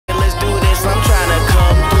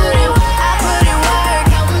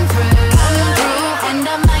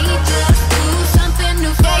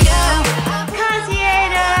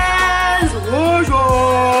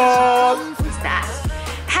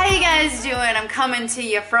I'm coming to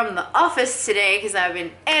you from the office today because I've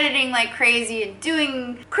been editing like crazy and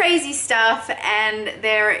doing crazy stuff, and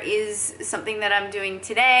there is something that I'm doing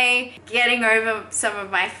today, getting over some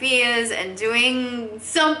of my fears and doing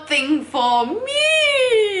something for me.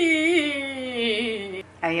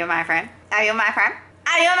 Are you my friend? Are you my friend?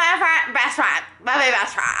 Are you my friend? Best friend. My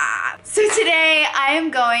best friend. So today I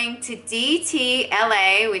am going to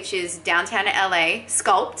DTLA, which is downtown LA,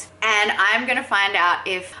 Sculpt, and I'm gonna find out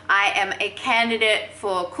if I am a candidate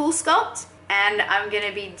for Cool Sculpt, and I'm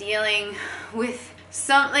gonna be dealing with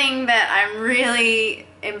something that I'm really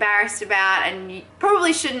embarrassed about and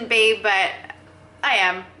probably shouldn't be, but I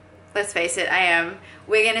am. Let's face it, I am.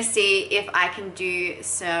 We're gonna see if I can do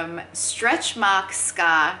some stretch mark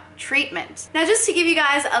scar treatment. Now, just to give you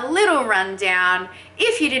guys a little rundown,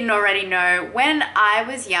 if you didn't already know, when I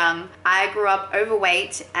was young, I grew up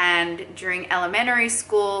overweight, and during elementary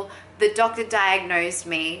school, the doctor diagnosed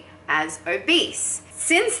me as obese.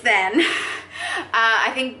 Since then,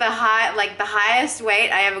 I think the highest weight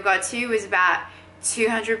I ever got to was about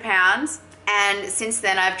 200 pounds. And since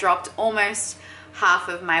then, I've dropped almost half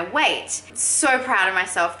of my weight. So proud of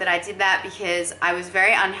myself that I did that because I was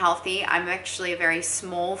very unhealthy. I'm actually a very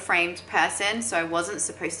small framed person, so I wasn't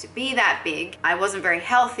supposed to be that big. I wasn't very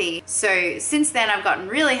healthy. So since then I've gotten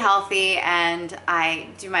really healthy, and I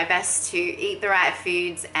do my best to eat the right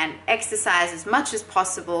foods and exercise as much as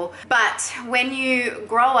possible. But when you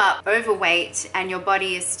grow up overweight and your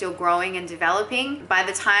body is still growing and developing, by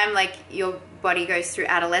the time like your body goes through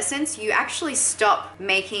adolescence, you actually stop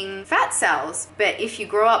making fat cells. But if you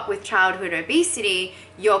grow up with childhood obesity,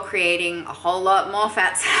 you're creating a whole lot more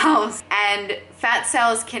fat cells. And fat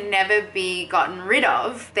cells can never be gotten rid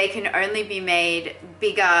of. They can only be made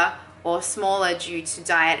bigger or smaller due to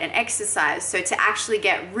diet and exercise. So to actually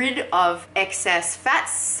get rid of excess fat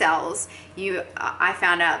cells, I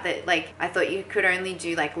found out that I thought you could only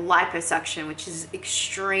do liposuction, which is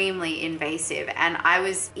extremely invasive. And I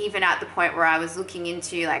was even at the point where I was looking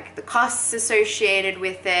into the costs associated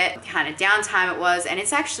with it, what kind of downtime it was, and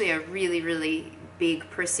it's actually a really, really big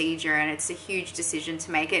procedure, and it's a huge decision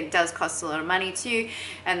to make. It does cost a lot of money too,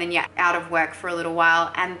 and then you're out of work for a little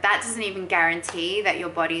while, and that doesn't even guarantee that your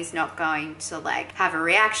body's not going to have a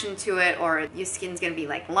reaction to it, or your skin's gonna be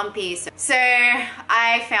lumpy. So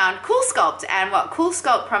I found Cool Sculpt, and what Cool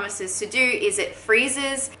Sculpt promises to do is it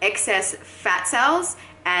freezes excess fat cells,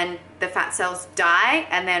 and the fat cells die,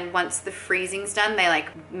 and then once the freezing's done, they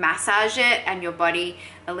massage it, and your body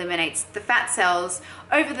eliminates the fat cells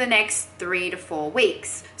over the next 3 to 4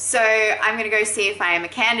 weeks. So I'm gonna go see if I am a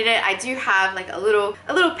candidate. I do have a little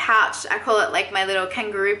pouch, I call it my little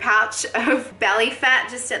kangaroo pouch of belly fat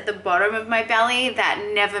just at the bottom of my belly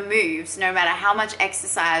that never moves. No matter how much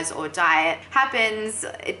exercise or diet happens,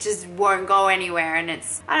 it just won't go anywhere. And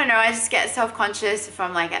it's, I don't know, I just get self-conscious if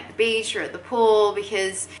I'm at the beach or at the pool,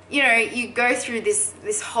 because you know, you go through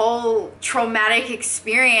this whole traumatic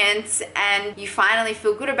experience and you finally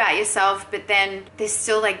feel good about yourself, but then there's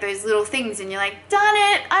still those little things, and you're like, darn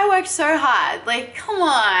it, I worked so hard, come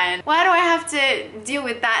on, why do I have to deal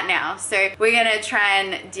with that now? So we're gonna try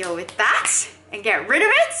and deal with that and get rid of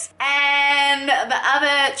it. And the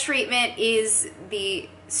other treatment is the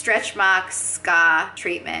stretch mark scar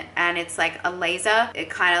treatment, and it's a laser. It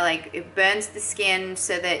kind of it burns the skin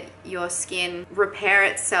so that your skin repair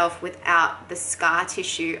itself without the scar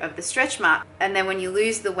tissue of the stretch mark. And then when you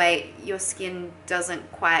lose the weight, your skin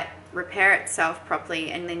doesn't quite repair itself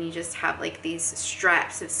properly, and then you just have these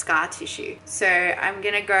stripes of scar tissue. So I'm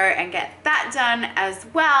gonna go and get that done as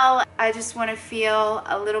well. I just want to feel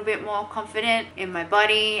a little bit more confident in my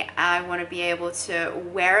body. I want to be able to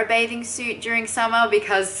wear a bathing suit during summer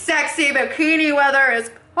because sexy bikini weather is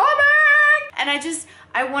coming, and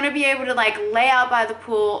I want to be able to lay out by the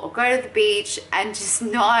pool or go to the beach and just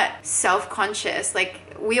not self-conscious.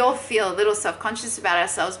 We all feel a little self-conscious about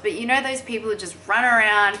ourselves, but you know those people who just run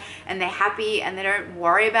around and they're happy and they don't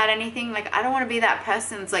worry about anything? I don't want to be that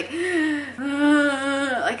person. It's I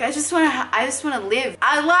just want to live.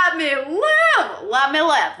 Let me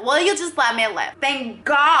live. Well, you just let me live. Thank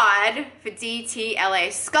God for DTLA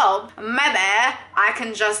Sculpt. Maybe I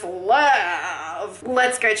can just live.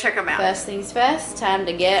 Let's go check them out. First things first, time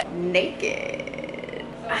to get naked.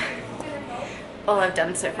 All I've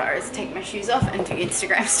done so far is take my shoes off and do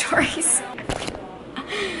Instagram stories.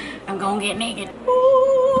 I'm gonna get naked.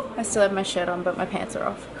 Ooh. I still have my shirt on, but my pants are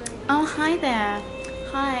off. Oh, hi there.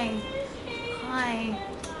 Hi. Hi.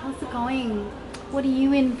 How's it going? What are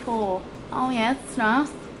you in for? Oh yeah, it's nice.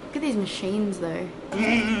 Look at these machines though.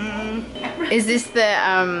 Is this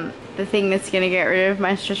the thing that's gonna get rid of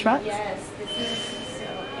my stretch marks? Yes, this is so.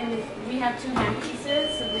 And we have 2 hand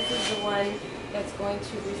pieces, so this is the one that's going to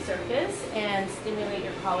resurface and stimulate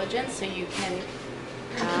your collagen so you can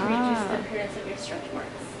reduce the appearance of your stretch marks.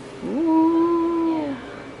 Ooh. Yeah.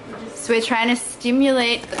 So we're trying to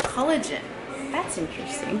stimulate the collagen. That's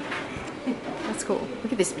interesting. That's cool.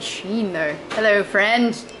 Look at this machine though. Hello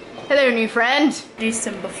friend. Hello new friend. Do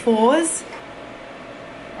some befores.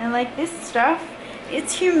 And like this stuff,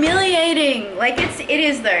 it's humiliating. Like it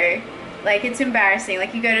is though. Like it's embarrassing.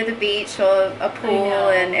 Like you go to the beach or a pool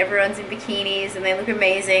and everyone's in bikinis and they look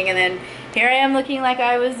amazing, and then here I am looking like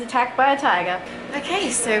I was attacked by a tiger.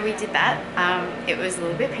 Okay, so we did that. It was a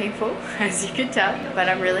little bit painful, as you can tell, but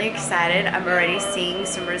I'm really excited. I'm already seeing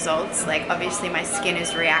some results. Like obviously my skin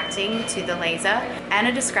is reacting to the laser.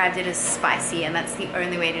 Anna described it as spicy, and that's the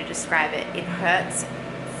only way to describe it. It hurts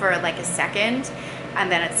for like a second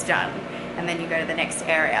and then it's done. And then you go to the next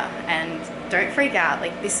area, and don't freak out.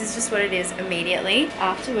 Like this is just what it is immediately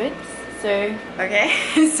afterwards. So, okay,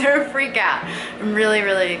 so freak out. I'm really,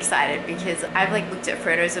 really excited because I've like looked at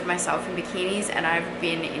photos of myself in bikinis and I've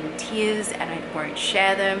been in tears and I won't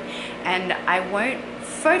share them and I won't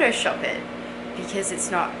Photoshop it because it's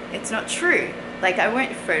not true. Like I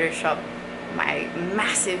won't Photoshop my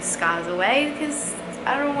massive scars away because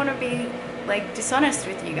I don't want to be like dishonest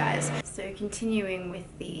with you guys. So continuing with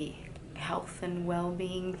the health and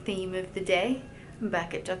well-being theme of the day, I'm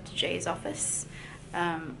back at Dr. J's office.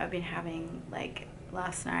 I've been having, like,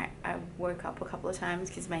 last night I woke up a couple of times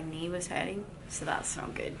because my knee was hurting, so that's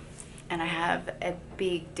not good. And I have a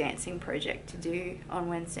big dancing project to do on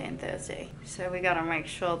Wednesday and Thursday, so we gotta make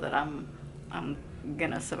sure that I'm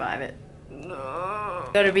gonna survive it.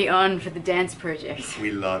 Gotta be on for the dance project.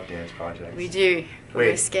 We love dance projects. We do, but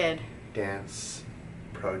we're scared. Dance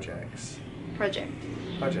projects. Project.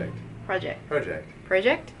 Project. Project. Project.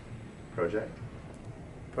 Project?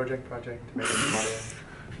 Project. Project. Make it smarter.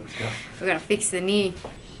 Let's go. We're gonna fix the knee.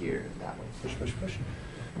 Here, that way. Push.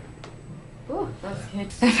 Oh, that's good.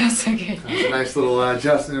 That felt so good. That's a nice little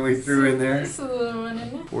adjustment we threw in there. Just a little one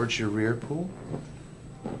in there. Towards your rear pull.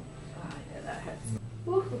 Oh, yeah, that hurts.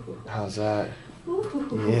 How's that?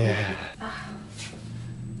 Yeah.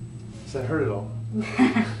 Does that hurt at all?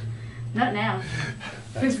 Not now.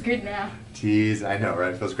 Feels good now. Jeez, I know,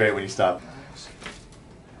 right? It feels great when you stop.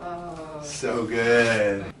 Oh. So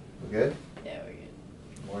good. We good? Yeah, we're good.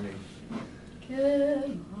 Morning.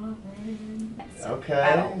 Good morning.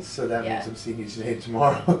 Okay, so that means I'm seeing you today and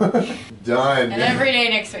tomorrow. Done. And every day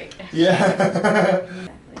next week. Yeah.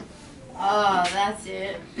 Oh, that's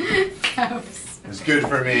it. It was good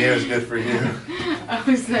for me, it was good for you. I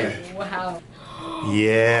was like, wow.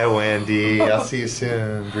 Yeah, Wendy. I'll see you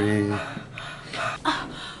soon. Breathe.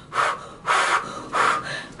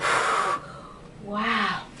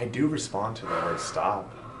 Wow. I do respond to the word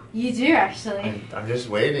stop. You do, actually. I'm just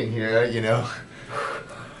waiting here, you know.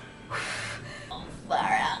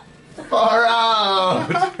 Far out. Far out!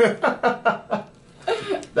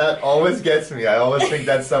 That always gets me. I always think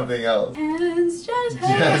that's something else. Hands just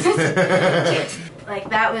hurt. Like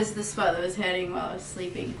that was the spot that was hurting while I was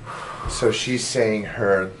sleeping. So she's saying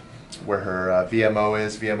where her VMO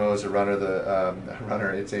is. VMO is a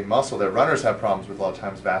runner. It's a muscle that runners have problems with a lot of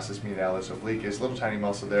times. Vastus medialis obliquus, little tiny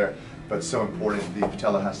muscle there, but so important. The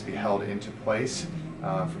patella has to be held into place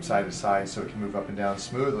from side to side so it can move up and down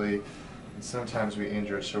smoothly. And sometimes we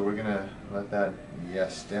injure it, so we're gonna let that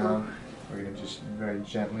down. We're gonna just very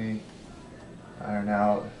gently iron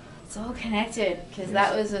out. It's all connected because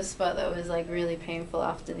that was a spot that was like really painful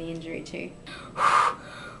after the injury too.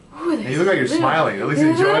 Ooh, you look like you're smiling. At least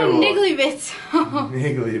enjoyable. Niggly bits.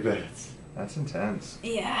 Niggly bits. That's intense.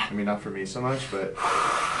 Yeah. I mean, not for me so much, but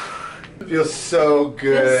it feels so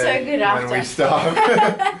good. Feels so good after. When we stop.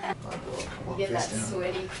 You get that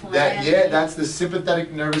sweaty clamp. That's the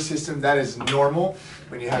sympathetic nervous system. That is normal.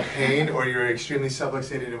 When you have pain or you're extremely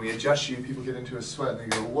subluxated and we adjust you, people get into a sweat and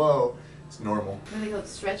they go, whoa. It's normal. Really called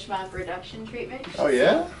stretch mark reduction treatment. Oh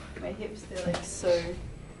yeah? My hips, they're like so...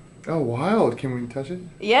 Oh, wild. Can we touch it?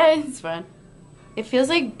 Yeah, it's fun. It feels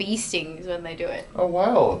like bee stings when they do it. Oh,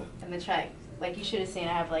 wild. And they try, like you should have seen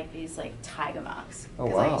I have like these like tiger marks. Oh,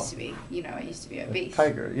 wow. I used to be, I used to be obese. A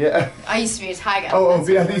tiger, yeah. I used to be a tiger. Oh, I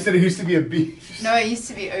think you said it used to be a bee. No, I used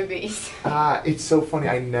to be obese. It's so funny.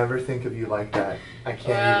 I never think of you like that. I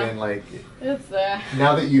can't even like... It's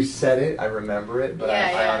Now that you said it, I remember it, but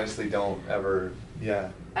I honestly don't ever,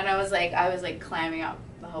 And I was like clamming up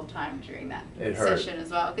the whole time during that session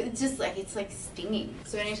as well. It's just like, it's like stinging.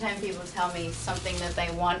 So anytime people tell me something that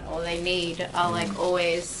they want or they need, I'll like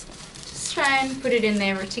always just try and put it in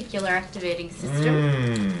their reticular activating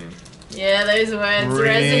system. Yeah, those words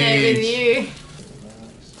resonate with you.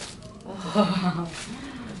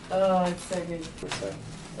 Oh, it's so good.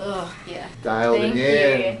 Oh, yeah. Dialed Thank it you.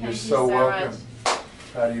 in. Thank You're you so welcome. much.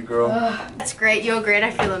 Proud of you, girl. That's great. You're great. I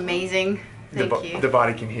feel amazing. Thank you. The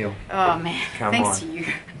body can heal. Oh, man. Come Thanks on. to you.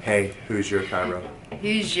 Hey, who's your Cairo?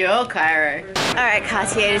 Who's your Cairo? Alright,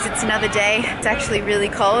 Cartiers, it's another day. It's actually really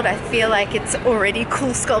cold. I feel like it's already cool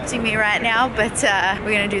sculpting me right now, but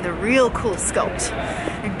we're gonna do the real cool sculpt.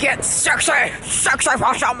 Get sexy! Sexy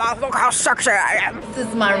Pashama! Look how sexy I am! This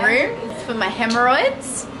is my room. It's for my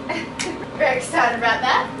hemorrhoids. Very excited about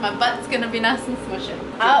that. My butt's gonna be nice and smushy.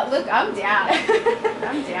 Oh, look, I'm down.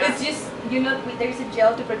 I'm down. It's just, you know, there's a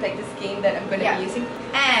gel to protect the skin that I'm going to be using.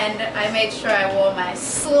 And I made sure I wore my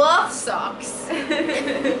sloth socks. Ready?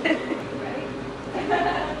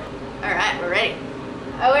 Alright, we're ready.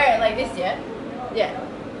 I wear it like this, yeah? Yeah.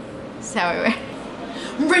 That's how I wear it.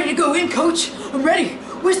 I'm ready to go in, coach. I'm ready.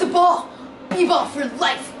 Where's the ball? B-ball for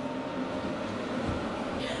life.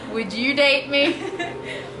 Would you date me?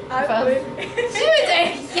 I would. She would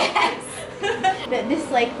date, yes. But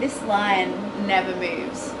this line never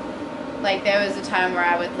moves. Like there was a time where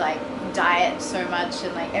I would like diet so much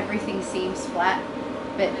and like everything seems flat,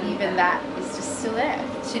 but even that is just still there.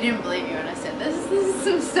 She didn't believe me when I said this is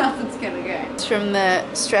some stuff that's gonna go. It's from the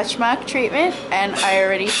stretch mark treatment, and I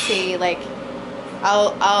already see like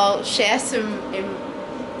I'll share some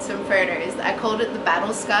photos. I called it the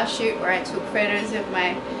battle scar shoot, where I took photos of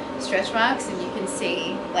my stretch marks, and you can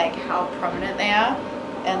see like how prominent they are.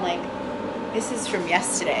 And like this is from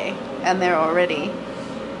yesterday, and they're already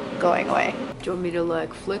going away. Do you want me to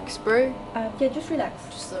like flex, bro? Yeah, just relax.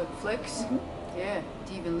 Just like flex? Yeah.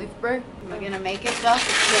 Do you even live, bro? Am I gonna make it, though?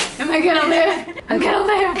 Yes. Am I gonna live? I'm gonna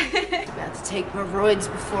live. About to take my roids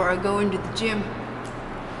before I go into the gym.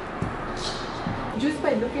 Just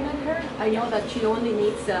by looking at her, I know that she only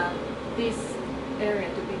needs this area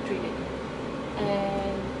to be treated.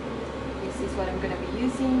 And this is what I'm going to be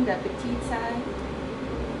using, the petite side.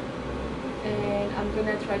 And I'm going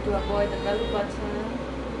to try to avoid the belly button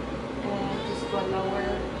and just go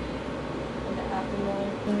lower on the abdomen.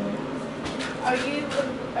 Are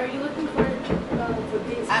you looking for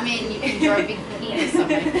this? I mean, you can draw a big penis on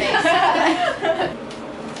my face.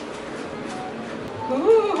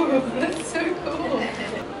 Ooh, that's so cool.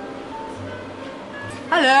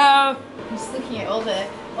 Hello. I'm just looking at all the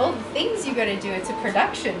things you got to do. It's a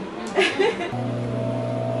production.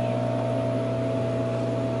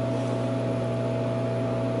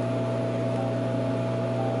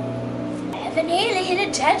 I have an alien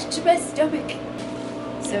attached to my stomach.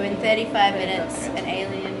 So in 35 minutes, an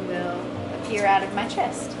alien will appear out of my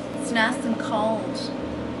chest. It's nice and cold.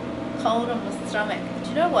 Cold on my stomach. Do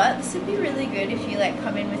you know what? This would be really good if you like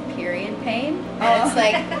come in with period pain. And it's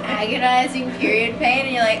like agonizing period pain,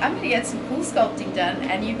 and you're like, I'm gonna get some cool sculpting done,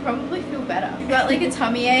 and you'd probably feel better. You've got like a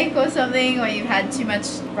tummy ache or something, or you've had too much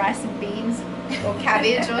rice and beans or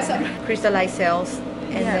cabbage or something. Crystallized cells,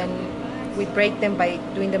 and then we break them by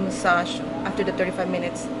doing the massage after the 35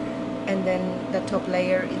 minutes. And then the top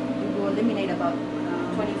layer, it will eliminate about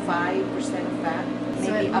 25% of fat.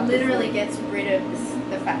 So it literally gets rid of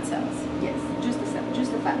the fat cells. Yes, just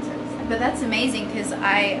the fat cells. But that's amazing, because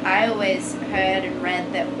I always heard and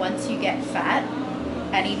read that once you get fat,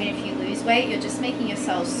 and even if you lose weight, you're just making your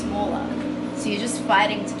cells smaller. So you're just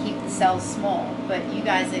fighting to keep the cells small, but you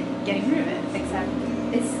guys are getting rid of it.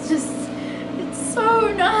 Exactly. It's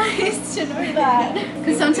so nice to know that.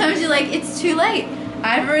 Because sometimes you're like, it's too late.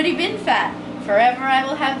 I've already been fat. Forever I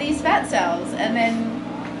will have these fat cells. And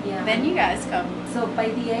then you guys come. So by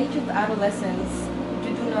the age of adolescence,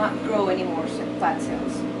 you do not grow any more fat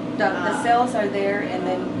cells. The cells are there, and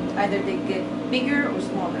then either they get bigger or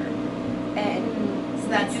smaller. And so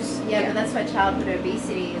that's just, but that's why childhood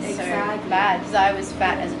obesity is so Exactly. bad, because I was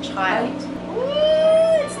fat as a child.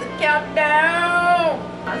 Ooh, it's the countdown!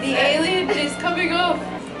 The alien is coming off.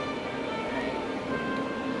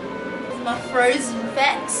 My frozen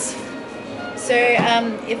fats. So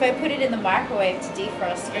if I put it in the microwave to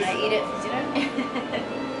defrost, can I eat it for dinner?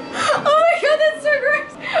 Oh my god, that's so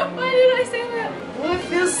gross! Why did I say that? Oh, it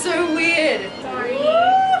feels so weird. Sorry.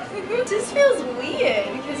 It just feels weird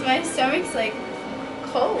because my stomach's like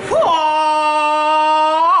cold.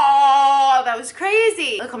 Oh, that was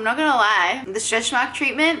crazy. Look, I'm not gonna lie. The stretch mark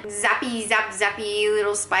treatment, zappy, zappy,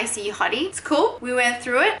 little spicy hottie. It's cool. We went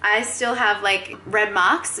through it. I still have like red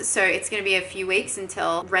marks, so it's gonna be a few weeks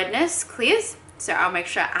until redness clears. so I'll make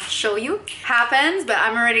sure I show you. Happens, but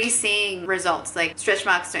I'm already seeing results. Like stretch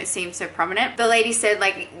marks don't seem so prominent. The lady said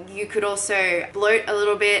like you could also bloat a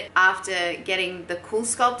little bit after getting the cool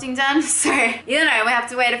sculpting done. So, you know, we have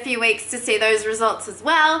to wait a few weeks to see those results as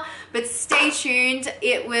well. But stay tuned.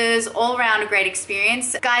 It was all around a great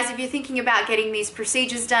experience. Guys, if you're thinking about getting these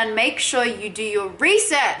procedures done, make sure you do your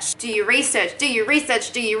research. Do your research, do your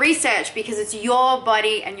research, do your research, because it's your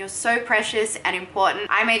body and you're so precious and important.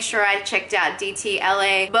 I made sure I checked out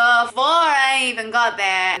DTLA before I even got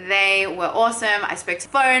there. They were awesome. I spoke to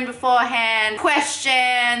the phone beforehand,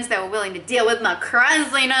 questions. They were willing to deal with my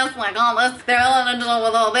craziness, like all this. They're willing to deal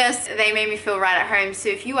with all this. They made me feel right at home. So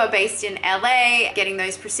if you are based in LA, getting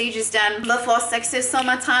those procedures done before sexy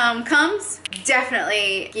summertime comes,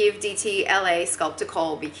 definitely give DTLA Sculpt a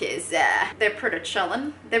call, because they're pretty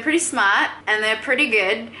chillin', they're pretty smart, and they're pretty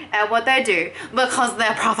good at what they do because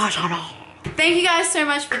they're professional. Thank you guys so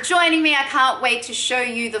much for joining me. I can't wait to show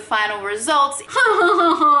you the final results.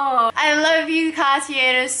 I love you,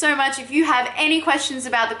 Katja, so much. If you have any questions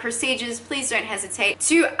about the procedures, please don't hesitate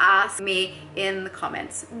to ask me in the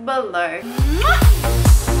comments below.